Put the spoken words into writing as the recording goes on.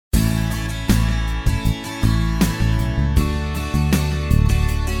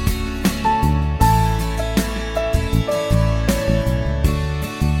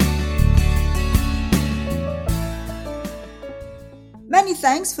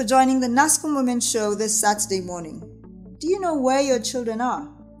Thanks for joining the NASCO Moment Show this Saturday morning. Do you know where your children are?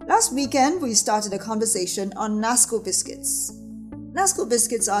 Last weekend, we started a conversation on NASCO Biscuits. NASCO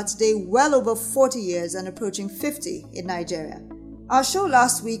Biscuits are today well over 40 years and approaching 50 in Nigeria. Our show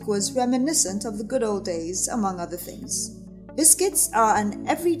last week was reminiscent of the good old days, among other things. Biscuits are an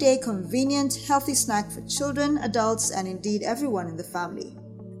everyday convenient, healthy snack for children, adults, and indeed everyone in the family.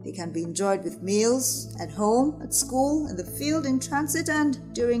 They can be enjoyed with meals, at home, at school, in the field, in transit,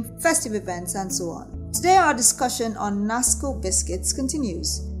 and during festive events and so on. Today our discussion on NASCO Biscuits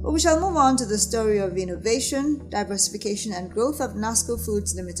continues, but we shall move on to the story of innovation, diversification and growth of NASCO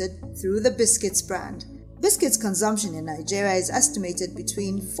Foods Limited through the Biscuits brand. Biscuits consumption in Nigeria is estimated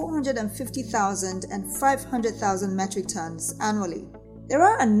between 450,000 and 500,000 metric tons annually. There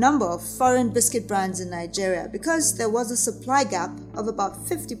are a number of foreign biscuit brands in Nigeria because there was a supply gap of about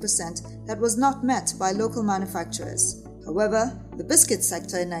 50% that was not met by local manufacturers. However, the biscuit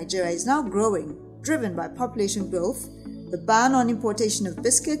sector in Nigeria is now growing, driven by population growth, the ban on importation of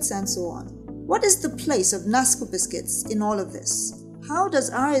biscuits, and so on. What is the place of NASCO Biscuits in all of this? How does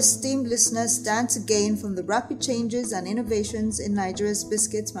our esteemed listener stand to gain from the rapid changes and innovations in Nigeria's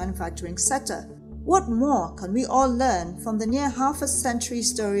biscuits manufacturing sector? What more can we all learn from the near half-a-century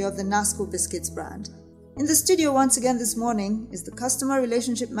story of the NASCO Biscuits brand? In the studio once again this morning is the Customer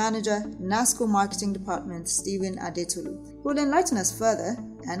Relationship Manager, NASCO Marketing Department, Stephen Adetolu, who will enlighten us further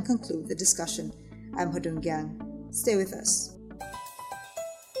and conclude the discussion. I'm Hodun Gyang. Stay with us.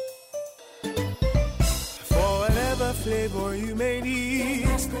 Flavor you may need.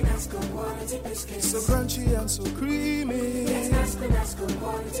 NASCO quality biscuits. So crunchy and so creamy. NASCO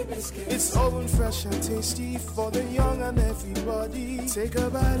quality biscuits. It's oven fresh and tasty for the young and everybody. Take a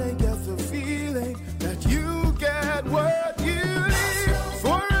bite and get the feeling that you get what you need.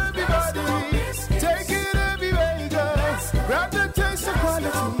 For everybody, take it everywhere you go. Grab the taste of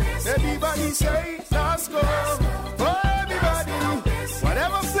quality. Everybody say NASCO. For everybody,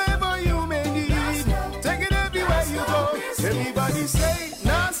 whatever flavor you may need, take it everywhere you go. Everybody say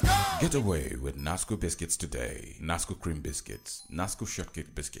NASCO. Get away with NASCO Biscuits today. NASCO Cream Biscuits, NASCO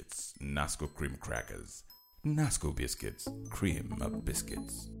Shortcake Biscuits, NASCO Cream Crackers. NASCO Biscuits, cream of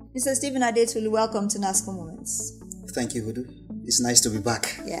biscuits. Mr. Stephen Adetolu, welcome to NASCO Moments. Thank you, Hudu. It's nice to be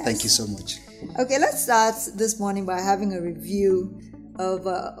back. Yes. Thank you so much. Okay, let's start this morning by having a review of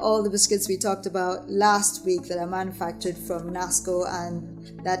all the biscuits we talked about last week that are manufactured from NASCO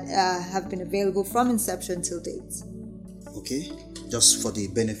and that have been available from inception till date. Okay, just for the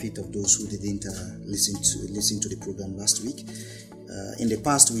benefit of those who didn't listen to the program last week. In the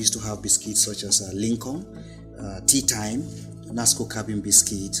past, we used to have biscuits such as Lincoln, Tea Time, NASCO Cabin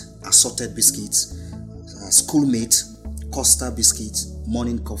Biscuit, Assorted Biscuits, Schoolmate, Costa Biscuits,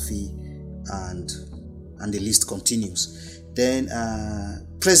 Morning Coffee, and the list continues. Then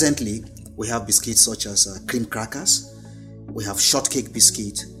presently, we have biscuits such as Cream Crackers, we have Shortcake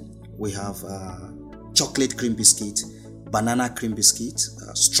Biscuit, we have Chocolate Cream Biscuit, Banana Cream Biscuit,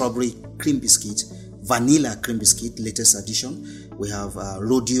 Strawberry Cream Biscuit, Vanilla Cream Biscuit, latest edition. We have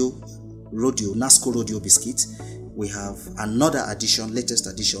Rodeo, NASCO Rodeo Biscuit. We have another addition, latest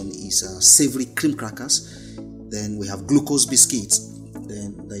addition is Savory Cream Crackers. Then we have Glucose Biscuits.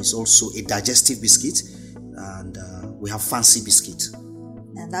 Then there is also a Digestive Biscuit. And we have Fancy Biscuit.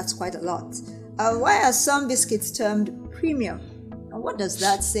 And that's quite a lot. Why are some biscuits termed premium? And what does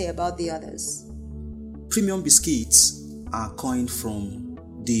that say about the others? Premium biscuits are coined from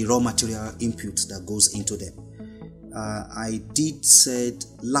the raw material input that goes into them. I did said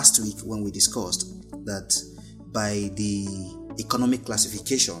last week when we discussed that by the economic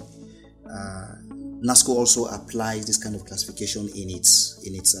classification, NASCO also applies this kind of classification in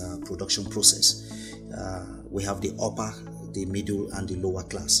its production process. We have the upper, the middle, and the lower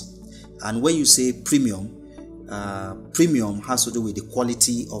class. And when you say premium, premium has to do with the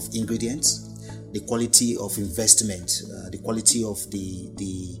quality of ingredients, the quality of investment, the quality of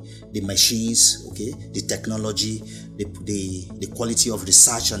the machines, okay, the technology, the quality of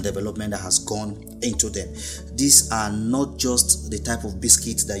research and development that has gone into them. These are not just the type of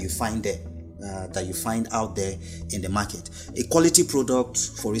biscuits that you find there, that you find out there in the market. A quality product,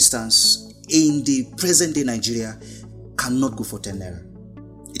 for instance, in the present day Nigeria, cannot go for 10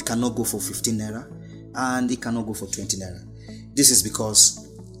 naira. It cannot go for 15 naira, and it cannot go for 20 naira. This is because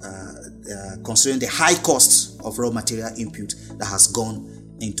considering the high cost of raw material input that has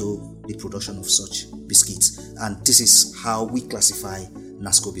gone into the production of such biscuits, and this is how we classify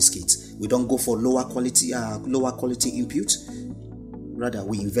NASCO biscuits. We don't go for lower quality input. Rather,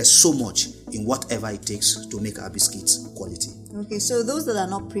 we invest so much in whatever it takes to make our biscuits quality. Okay, so those that are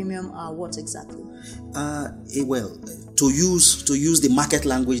not premium are what exactly? Well, to use the market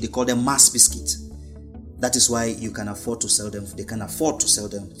language, they call them mass biscuits. That is why you can afford to sell them. They can afford to sell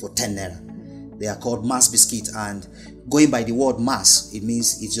them for 10 naira. They are called mass biscuits, and going by the word mass, it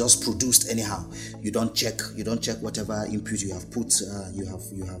means it's just produced anyhow. You don't check whatever input you have put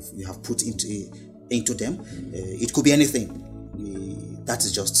put into them. It could be anything. That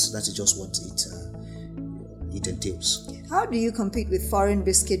is just what it entails. How do you compete with foreign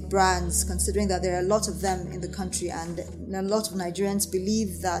biscuit brands, considering that there are a lot of them in the country and a lot of Nigerians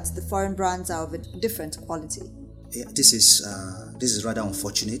believe that the foreign brands are of a different quality? Yeah, this is rather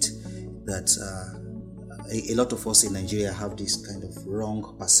unfortunate that a lot of us in Nigeria have this kind of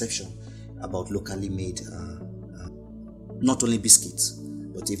wrong perception about locally made not only biscuits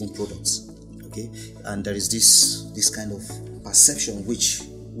but even products. Okay, and there is this kind of perception which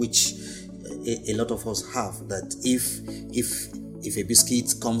a lot of us have, that if a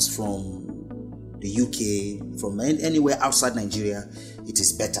biscuit comes from the UK, from anywhere outside Nigeria, it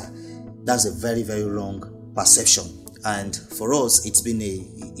is better. That's a very, very wrong perception, and for us it's been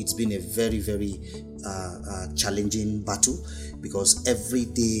a very, very challenging battle, because every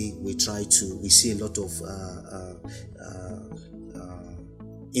day we see a lot of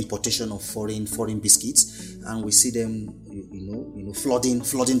importation of foreign biscuits, and we see them flooding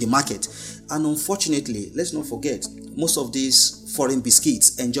the market. And unfortunately, let's not forget, most of these foreign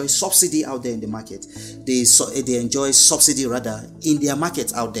biscuits enjoy subsidy out there in the market. They enjoy subsidy rather in their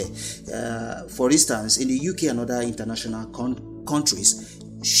markets out there. For instance, in the UK and other international countries,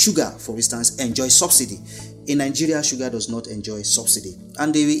 sugar, for instance, enjoys subsidy. In Nigeria, sugar does not enjoy subsidy,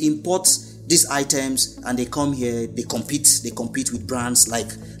 and they import these items and they come here. They compete with brands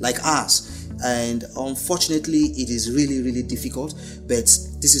like ours. And unfortunately, it is really, really difficult. But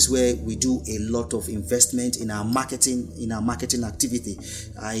this is where we do a lot of investment in our marketing activity.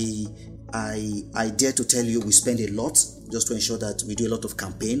 I dare to tell you, we spend a lot just to ensure that we do a lot of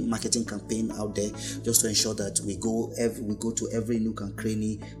marketing campaign out there, just to ensure that we go to every nook and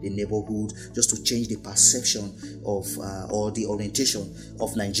cranny, the neighborhood, just to change the perception of or the orientation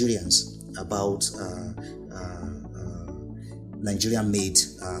of Nigerians about Nigerian-made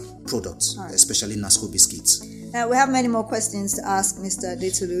products, right, especially NASCO biscuits. We have many more questions to ask Mr.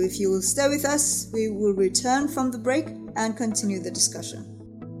 Adetolu. If you will stay with us, we will return from the break and continue the discussion.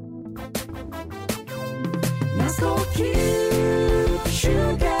 NASCO Cube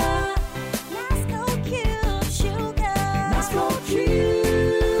Sugar. NASCO Cube Sugar. NASCO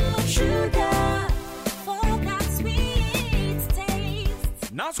Cube Sugar. For that sweet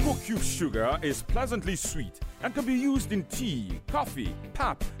taste. NASCO Cube Sugar is pleasantly sweet and can be used in tea, coffee,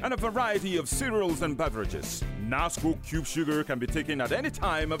 pap, and a variety of cereals and beverages. NASCO Cube Sugar can be taken at any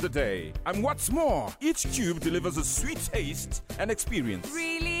time of the day. And what's more, each cube delivers a sweet taste and experience.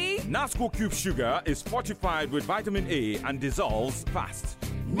 Really? NASCO Cube Sugar is fortified with vitamin A and dissolves fast.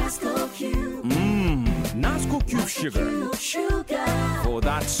 NASCO Cube. NASCO Cube Sugar. Cube Sugar. For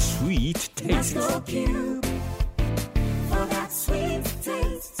that sweet taste. NASCO Cube. For that sweet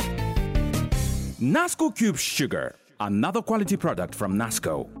taste. NASCO Cube Sugar, another quality product from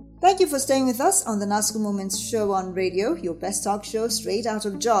NASCO. Thank you for staying with us on the NASCO Moments show on radio, your best talk show straight out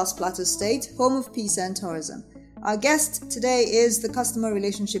of Jos, Plateau State, home of peace and tourism. Our guest today is the Customer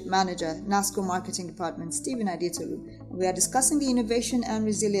Relationship Manager, NASCO Marketing Department, Stephen Adetolu. We are discussing the innovation and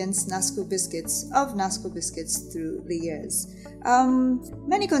resilience NASCO Biscuits through the years.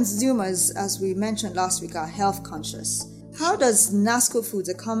 Many consumers, as we mentioned last week, are health conscious. How does NASCO Foods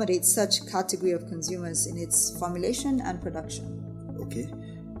accommodate such category of consumers in its formulation and production? Okay.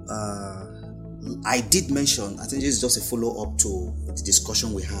 I did mention, I think this is just a follow-up to the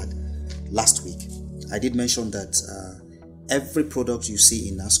discussion we had last week. I did mention that every product you see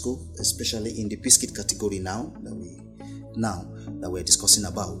in NASCO, especially in the biscuit category now that we're discussing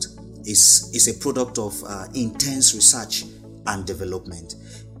about, is a product of intense research and development.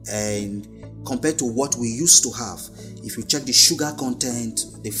 And compared to what we used to have, if you check the sugar content,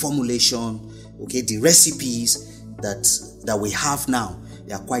 the formulation, okay, the recipes that we have now,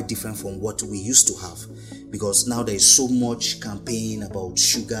 they are quite different from what we used to have, because now there is so much campaign about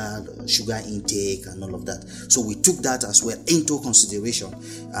sugar intake and all of that. So we took that as well into consideration,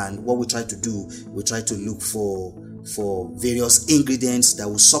 and what we try to do, we try to look for various ingredients that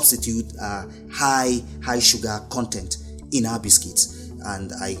will substitute high sugar content in our biscuits.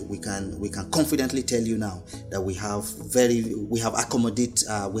 And we can confidently tell you now that we have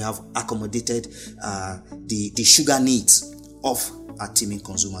accommodated the sugar needs of our teeming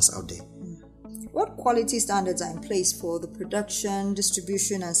consumers out there. what quality standards are in place for the production,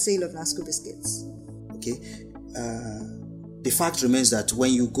 distribution, and sale of NASCO biscuits? Okay. The fact remains that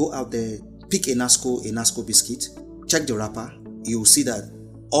when you go out there, pick a NASCO biscuit, check the wrapper, you will see that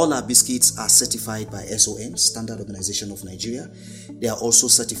all our biscuits are certified by SON, Standard Organization of Nigeria. They are also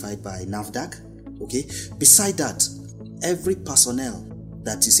certified by NAFDAC. Okay. Beside that, every personnel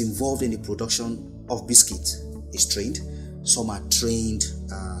that is involved in the production of biscuit is trained. Some are trained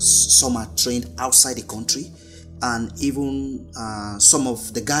outside the country, and even some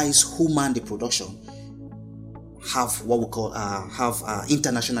of the guys who man the production have what we call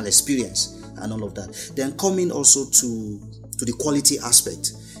international experience and all of that. Then coming also to the quality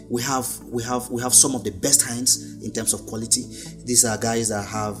aspect, we have some of the best hands in terms of quality. These are guys that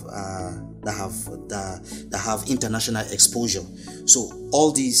have international exposure. So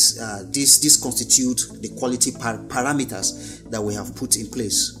all these constitute the quality parameters that we have put in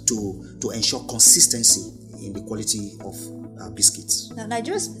place to ensure consistency in the quality of biscuits. Now,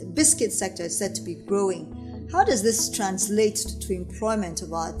 Nigeria's biscuit sector is said to be growing. How does this translate to employment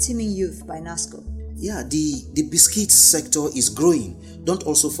of our teeming youth by NASCO? Yeah, the biscuit sector is growing. Don't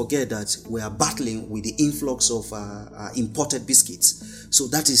also forget that we are battling with the influx of imported biscuits. So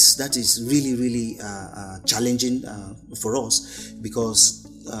that is really challenging for us, because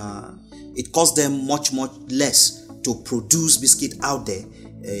it costs them much less to produce biscuit out there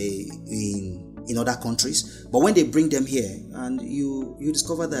in other countries. But when they bring them here, and you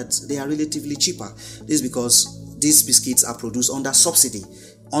discover that they are relatively cheaper. This is because these biscuits are produced under subsidy.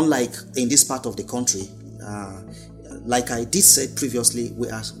 Unlike in this part of the country, like I did say previously, we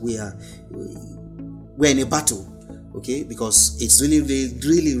are in a battle, okay? Because it's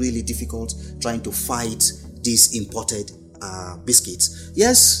really difficult trying to fight these imported biscuits.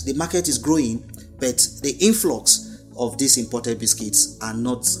 Yes, the market is growing, but the influx of these imported biscuits are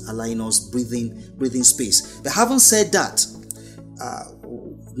not allowing us breathing space. But having said that,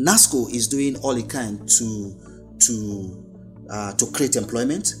 NASCO is doing all it can to create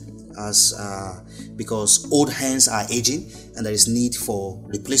employment, because old hands are aging and there is need for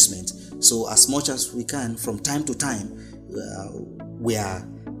replacement. So as much as we can, from time to time, we are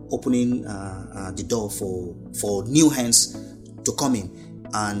opening the door for new hands to come in,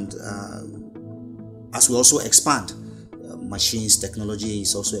 and as we also expand, machines, technology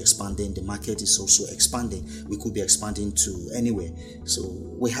is also expanding, the market is also expanding. We could be expanding to anywhere. So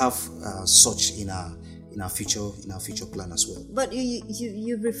we have such in our future plan as well. But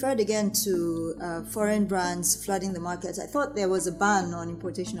you've referred again to foreign brands flooding the market. I thought there was a ban on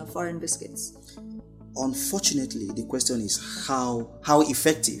importation of foreign biscuits. Unfortunately, the question is how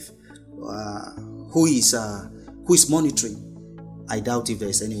effective, who is monitoring. I doubt if there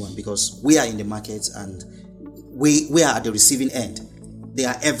is anyone, because we are in the market and we are at the receiving end. They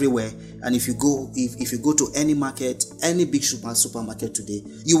are everywhere, and if you go to any market, any big supermarket today,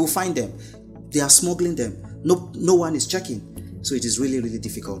 you will find them. They are smuggling them. No one is checking. So it is really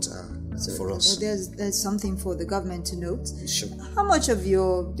difficult for us. There's something for the government to note. Sure. How much of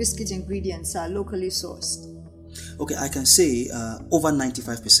your biscuit ingredients are locally sourced? Okay, I can say over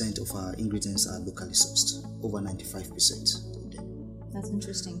 95% of our ingredients are locally sourced. Over 95%. That's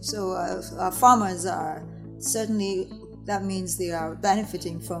interesting. So our farmers are certainly, that means they are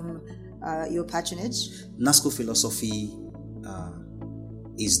benefiting from your patronage. NASCO philosophy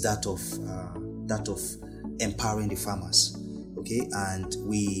is that of empowering the farmers. Okay, and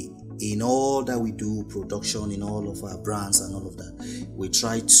we, in all that we do, production, in all of our brands and all of that, we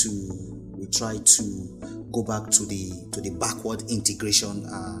try to go back to the backward integration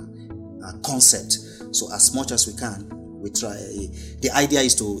concept. So as much as we can, we try. The idea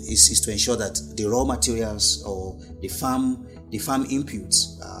is to ensure that the raw materials or the farm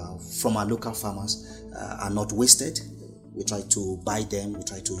inputs from our local farmers are not wasted. We try to buy them, we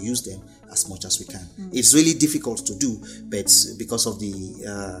try to use them as much as we can. It's really difficult to do, but because of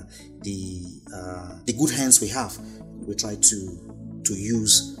the good hands we have, we try to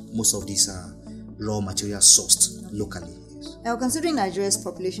use most of these raw materials sourced locally. Now, considering Nigeria's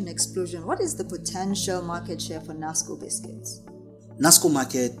population explosion, what is the potential market share for NASCO biscuits? NASCO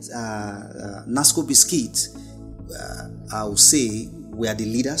Biscuit, I would say we are the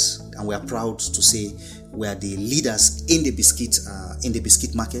leaders, and we are proud to say we are the leaders in the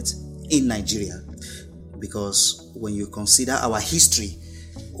biscuit market in Nigeria, because when you consider our history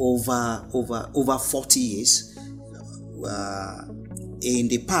over 40 years, in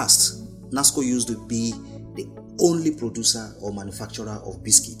the past, NASCO used to be the only producer or manufacturer of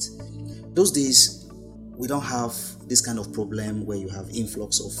biscuits. Those days, we don't have this kind of problem where you have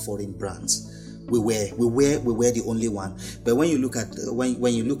influx of foreign brands. we were the only one. But when you look at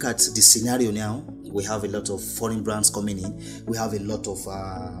when you look at the scenario now, we have a lot of foreign brands coming in. We have a lot of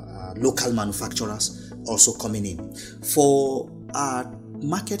local manufacturers also coming in. For our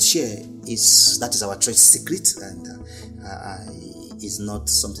market share, that is our trade secret, and is not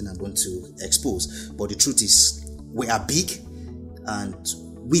something I'm going to expose. But the truth is, we are big, and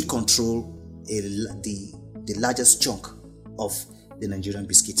we control the largest chunk of the Nigerian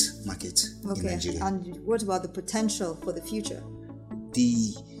biscuit market in Nigeria. And what about the potential for the future?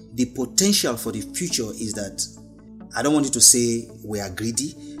 The potential for the future is that, I don't want you to say we are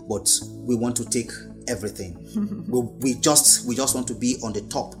greedy, but we want to take everything. we just want to be on the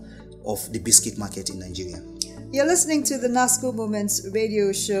top of the biscuit market in Nigeria. You're listening to the NASCO Moments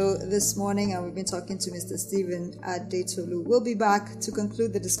radio show this morning, and we've been talking to Mr. Stephen Adetolu. We'll be back to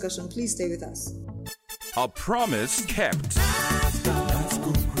conclude the discussion. Please stay with us. A promise kept.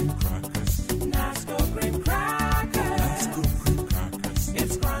 NASCO cream crackers. NASCO cream crackers. NASCO cream crackers.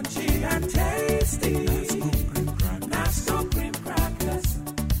 It's crunchy and tasty. NASCO cream crackers.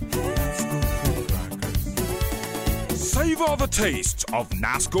 NASCO cream crackers. NASCO cream crackers. Savor the taste of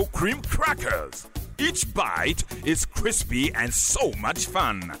NASCO cream crackers. Each bite is crispy and so much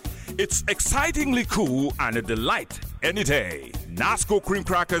fun. It's excitingly cool and a delight any day. NASCO cream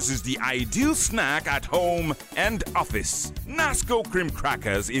crackers is the ideal snack at home and office. NASCO cream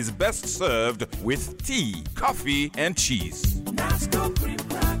crackers is best served with tea, coffee, and cheese. NASCO cream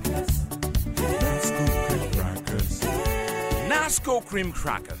crackers. NASCO cream crackers. NASCO cream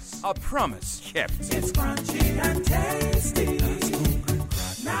crackers. A promise kept. It's crunchy and tasty.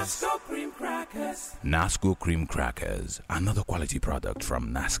 NASCO cream crackers. NASCO cream crackers. Another quality product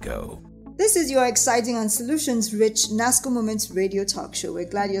from NASCO. This is your exciting and solutions-rich NASCO Moments radio talk show. We're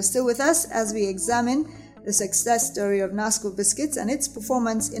glad you're still with us as we examine the success story of NASCO Biscuits and its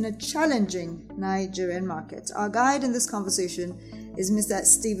performance in a challenging Nigerian market. Our guide in this conversation is Mr.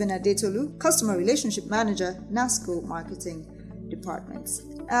 Stephen Adetolu, Customer Relationship Manager, NASCO Marketing Department.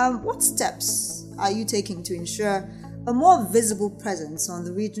 What steps are you taking to ensure a more visible presence on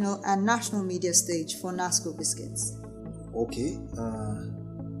the regional and national media stage for NASCO Biscuits? Okay.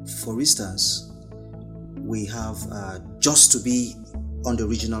 For instance, we have just to be on the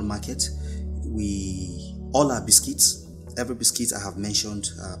regional market, all our biscuits, every biscuit I have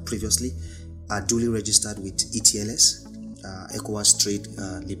mentioned previously, are duly registered with ETLS, ECOWAS Trade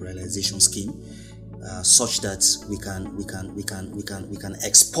Liberalization Scheme, such that we can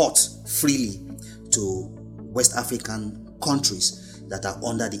export freely to West African countries that are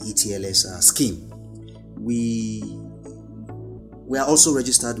under the ETLS scheme. We are also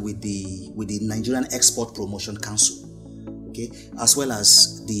registered with the Nigerian Export Promotion Council, okay, as well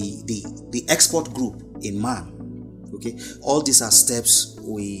as the export group in MAN. Okay, all these are steps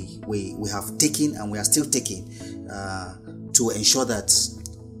we have taken and we are still taking to ensure that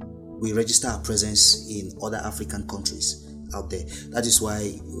we register our presence in other African countries out there. That is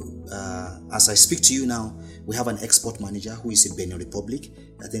why, as I speak to you now, we have an export manager who is in Benin Republic.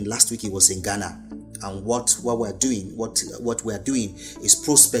 I think last week he was in Ghana. And what we are doing is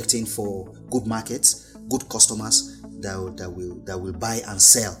prospecting for good markets, good customers that will buy and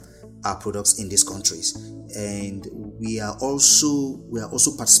sell our products in these countries. And we are also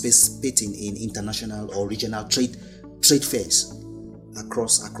participating in international or regional trade fairs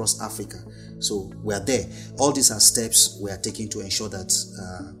across Africa. So we are there. All these are steps we are taking to ensure that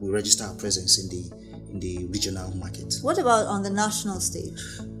we register our presence in the regional market. What about on the national stage?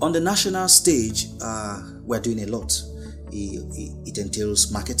 On the national stage, we're doing a lot. It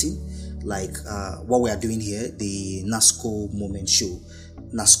entails marketing, like what we are doing here, the NASCO Moment Show.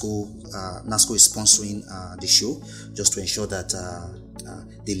 NASCO is sponsoring the show just to ensure that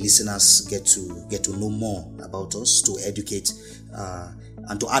the listeners get to know more about us, to educate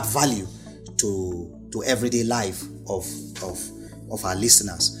and to add value to everyday life of our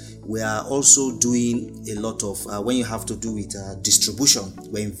listeners. We are also doing a lot of when you have to do with distribution.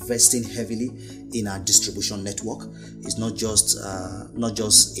 We're investing heavily in our distribution network. It's not just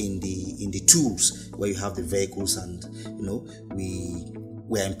in the tools where you have the vehicles, and we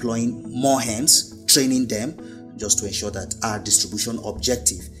are employing more hands, training them, just to ensure that our distribution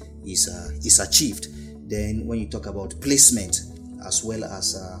objective is achieved. Then when you talk about placement, as well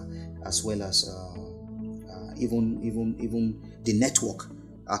as even the network,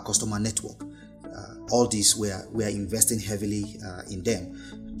 our customer network, all these we are investing heavily in them,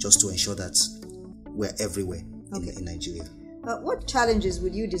 just to ensure that we're everywhere in Nigeria. What challenges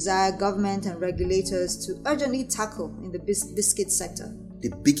would you desire government and regulators to urgently tackle in the biscuit sector? The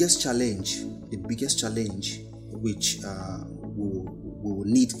biggest challenge which we will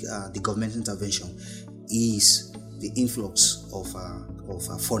need the government intervention is the influx of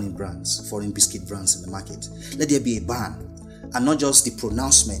foreign brands, foreign biscuit brands in the market. Let there be a ban, and not just the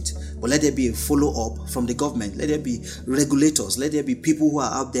pronouncement, but let there be a follow-up from the government. Let there be regulators. Let there be people who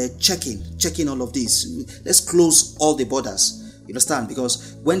are out there checking all of this. Let's close all the borders. You understand?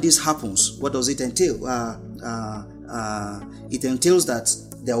 Because when this happens, what does it entail? It entails that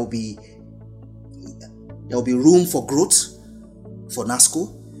there will be room for growth for NASCO.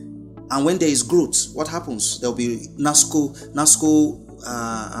 And when there is growth, what happens? There will be NASCO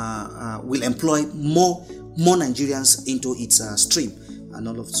will employ more Nigerians into its stream, and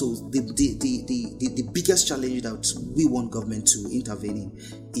all of so the biggest challenge that we want government to intervene in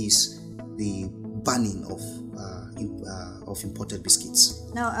is the banning of imported biscuits.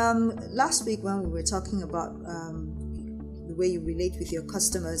 Now, last week when we were talking about the way you relate with your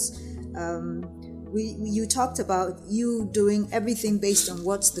customers, you talked about you doing everything based on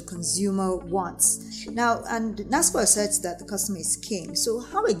what the consumer wants. Now, and NASCO asserts that the customer is king. So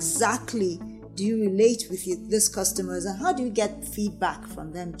how exactly do you relate with these customers, and how do you get feedback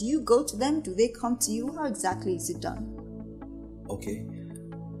from them? Do you go to them? Do they come to you? How exactly is it done? Okay.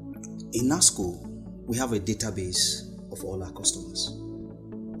 In NASCO, we have a database of all our customers.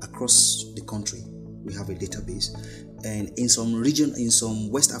 Across the country, we have a database. And in some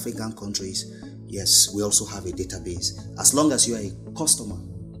West African countries, yes, we also have a database. As long as you are a customer,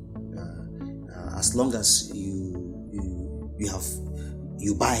 as long as you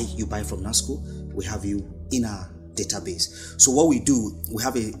buy from NASCO, we have you in our database. So what we do, we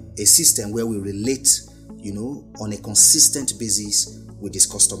have a system where we relate, on a consistent basis with these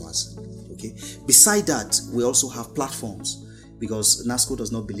customers. Okay. Beside that, we also have platforms, because NASCO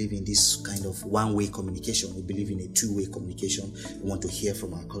does not believe in this kind of one-way communication. We believe in a two-way communication. We want to hear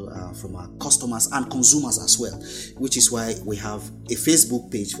from our customers and consumers as well, which is why we have a Facebook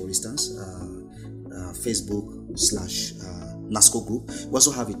page, for instance, Facebook/NASCO Group. We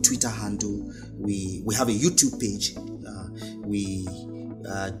also have a Twitter handle. We have a YouTube page.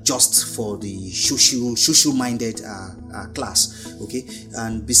 Just for the social-minded class, okay.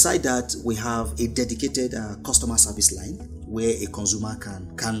 And beside that, we have a dedicated customer service line where a consumer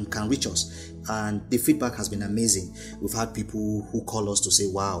can reach us, and the feedback has been amazing. We've had people who call us to say,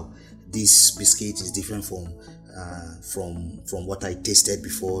 "Wow, this biscuit is different from what I tasted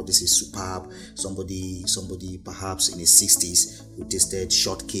before. This is superb." Somebody perhaps in his 60s who tasted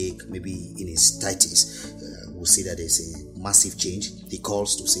shortcake, maybe in his 30s, will see that there's a massive change. He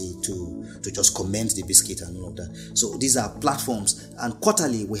calls to say to just comment the biscuit and all of that. So these are platforms, and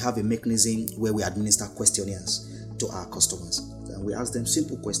quarterly we have a mechanism where we administer questionnaires to our customers, and we ask them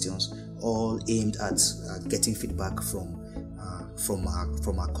simple questions, all aimed at getting feedback from our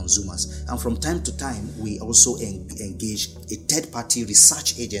consumers. And from time to time, we also engage a third-party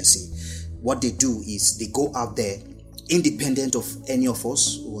research agency. What they do is they go out there, independent of any of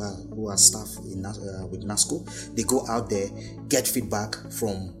us who are staff with NASCO. They go out there, get feedback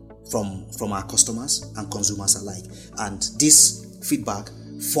from our customers and consumers alike, and this feedback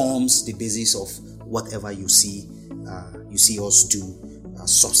forms the basis of whatever you see us do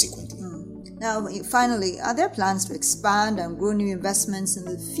subsequently. Now, finally, are there plans to expand and grow new investments in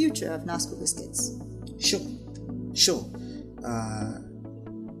the future of NASCO Biscuits? Sure.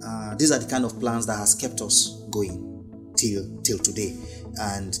 These are the kind of plans that has kept us going till today,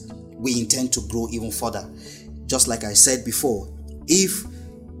 and we intend to grow even further. Just like I said before, if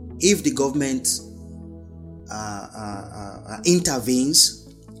the government intervenes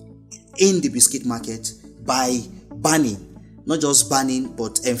in the biscuit market by banning, not just banning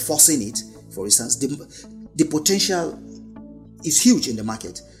but enforcing it, for instance, the potential is huge in the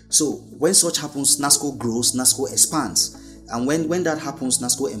market. So when such happens, NASCO grows, NASCO expands, and when that happens,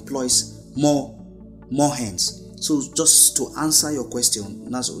 NASCO employs more hands. So just to answer your question,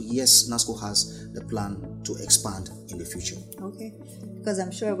 yes, NASCO has the plan to expand in the future. Okay, because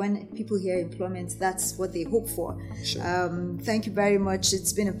I'm sure when people hear employment, that's what they hope for. Sure. Thank you very much.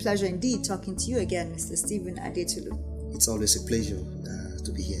 It's been a pleasure indeed talking to you again, Mr. Stephen Adetulu. It's always a pleasure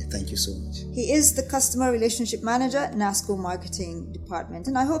to be here. Thank you so much. He is the Customer Relationship Manager at NASCO Marketing Department,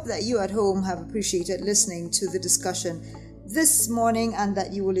 and I hope that you at home have appreciated listening to the discussion this morning, and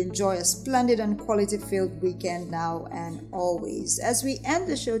that you will enjoy a splendid and quality-filled weekend now and always. As we end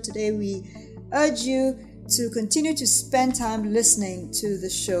the show today, we urge you to continue to spend time listening to the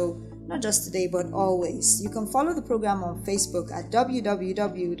show, not just today but always. You can follow the program on Facebook at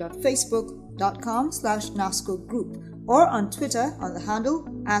www.facebook.com/NASCO Group, or on Twitter on the handle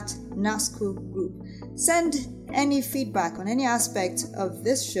 @NASCO Group. Send any feedback on any aspect of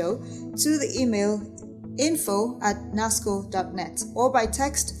this show to the email info@nasco.net, or by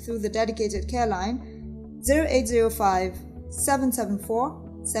text through the dedicated care line 0805 774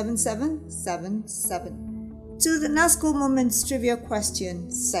 7777. To the NASCO Moments Trivia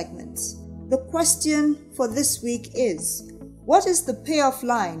Question segment. The question for this week is, what is the payoff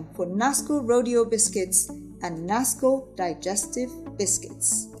line for NASCO Rodeo Biscuits and NASCO Digestive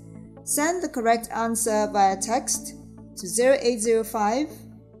Biscuits? Send the correct answer via text to 0805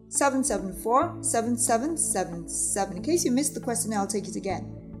 774 7777. In case you missed the question, I'll take it again.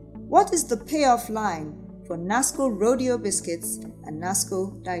 What is the payoff line for NASCO Rodeo Biscuits and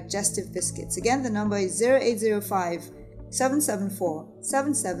NASCO Digestive Biscuits? Again, the number is 0805 774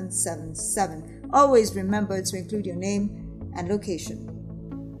 7777. Always remember to include your name and location.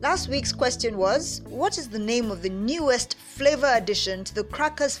 Last week's question was, what is the name of the newest flavor addition to the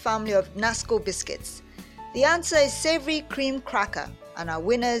crackers family of NASCO biscuits? The answer is Savory Cream Cracker, and our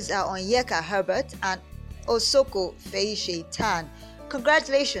winners are Onyeka Herbert and Osoko Feishe Tan.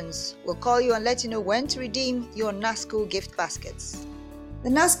 Congratulations! We'll call you and let you know when to redeem your NASCO gift baskets. The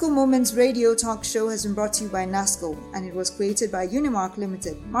NASCO Moments radio talk show has been brought to you by NASCO, and it was created by Unimark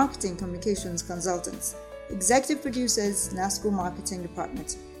Limited, Marketing Communications Consultants. Executive Producers, NASCO Marketing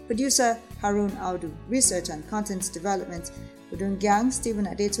Department. Producer, Harun Audu. Research and Content Development, Hudun Gyang, Stephen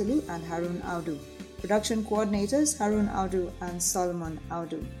Adetolu, and Harun Audu. Production Coordinators, Harun Audu and Solomon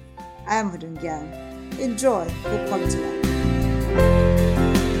Audu. I am Hudun Gyang. Enjoy good quality life.